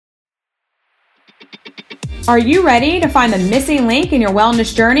Are you ready to find the missing link in your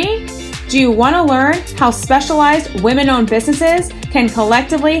wellness journey? Do you want to learn how specialized women-owned businesses can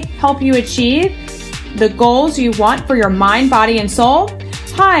collectively help you achieve the goals you want for your mind, body, and soul?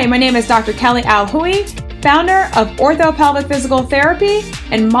 Hi, my name is Dr. Kelly Alhooie, founder of OrthoPelvic Physical Therapy,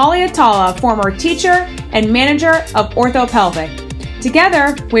 and Molli Atallah, former teacher and manager of OrthoPelvic.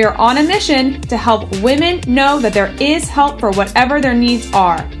 Together, we are on a mission to help women know that there is help for whatever their needs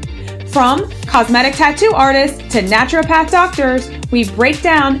are. From cosmetic tattoo artists to naturopath doctors, we break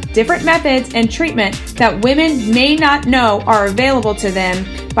down different methods and treatment that women may not know are available to them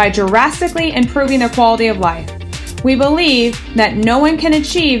by drastically improving their quality of life. We believe that no one can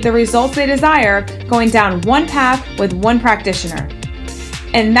achieve the results they desire going down one path with one practitioner.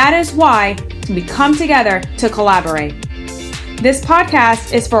 And that is why we come together to collaborate. This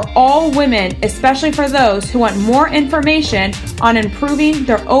podcast is for all women, especially for those who want more information on improving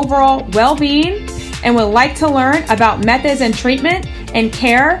their overall well-being and would like to learn about methods and treatment and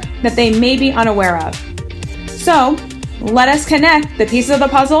care that they may be unaware of. So, let us connect the pieces of the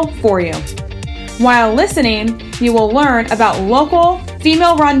puzzle for you. While listening, you will learn about local,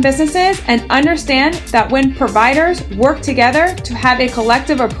 female-run businesses and understand that when providers work together to have a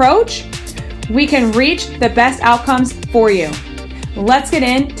collective approach, we can reach the best outcomes for you. Let's get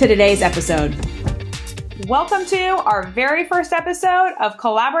into today's episode. Welcome to our very first episode of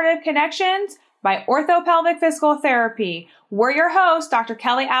Collaborative Connections by OrthoPelvic Physical Therapy. We're your hosts, Dr.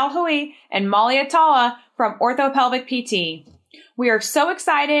 Kelly Alhooie and Molli Atallah from OrthoPelvic PT. We are so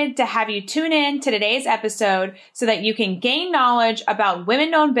excited to have you tune in to today's episode so that you can gain knowledge about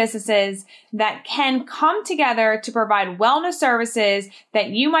women-owned businesses that can come together to provide wellness services that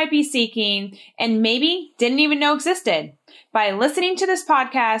you might be seeking and maybe didn't even know existed. By listening to this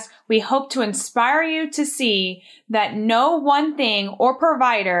podcast, we hope to inspire you to see that no one thing or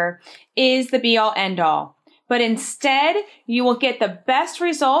provider is the be-all end-all, but instead you will get the best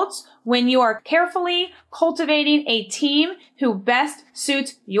results when you are carefully cultivating a team who best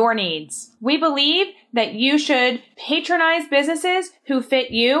suits your needs. We believe that you should patronize businesses who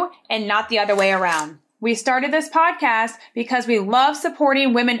fit you and not the other way around. We started this podcast because we love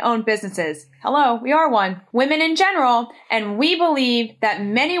supporting women-owned businesses. Hello, we are one. Women in general, and we believe that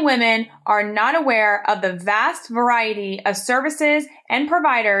many women are not aware of the vast variety of services and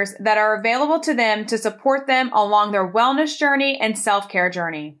providers that are available to them to support them along their wellness journey and self-care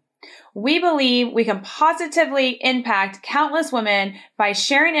journey. We believe we can positively impact countless women by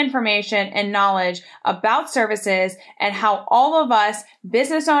sharing information and knowledge about services and how all of us,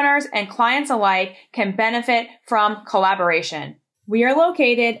 business owners and clients alike, can benefit from collaboration. We are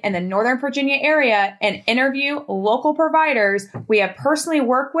located in the Northern Virginia area and interview local providers we have personally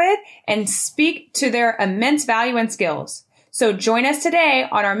worked with and speak to their immense value and skills. So join us today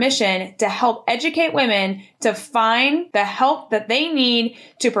on our mission to help educate women to find the help that they need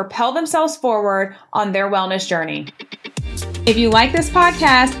to propel themselves forward on their wellness journey. If you like this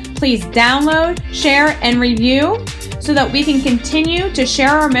podcast, please download, share, and review so that we can continue to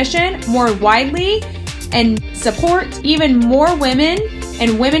share our mission more widely and support even more women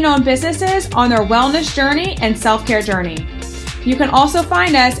and women-owned businesses on their wellness journey and self-care journey. You can also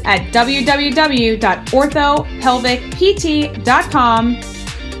find us at www.orthopelvicpt.com,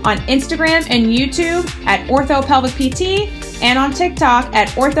 on Instagram and YouTube at OrthoPelvicPT, and on TikTok at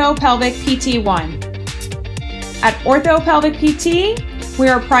OrthoPelvicPT1. At OrthoPelvic PT, we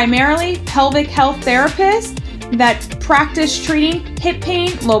are primarily pelvic health therapists that practice treating hip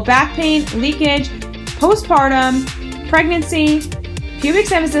pain, low back pain, leakage, postpartum, pregnancy, pubic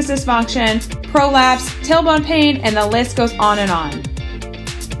symphysis dysfunction, prolapse, tailbone pain, and the list goes on and on.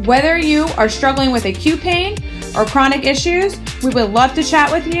 Whether you are struggling with acute pain or chronic issues, we would love to chat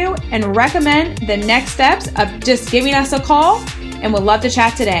with you and recommend the next steps of just giving us a call, and would love to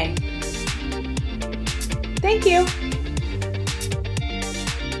chat today. Thank you.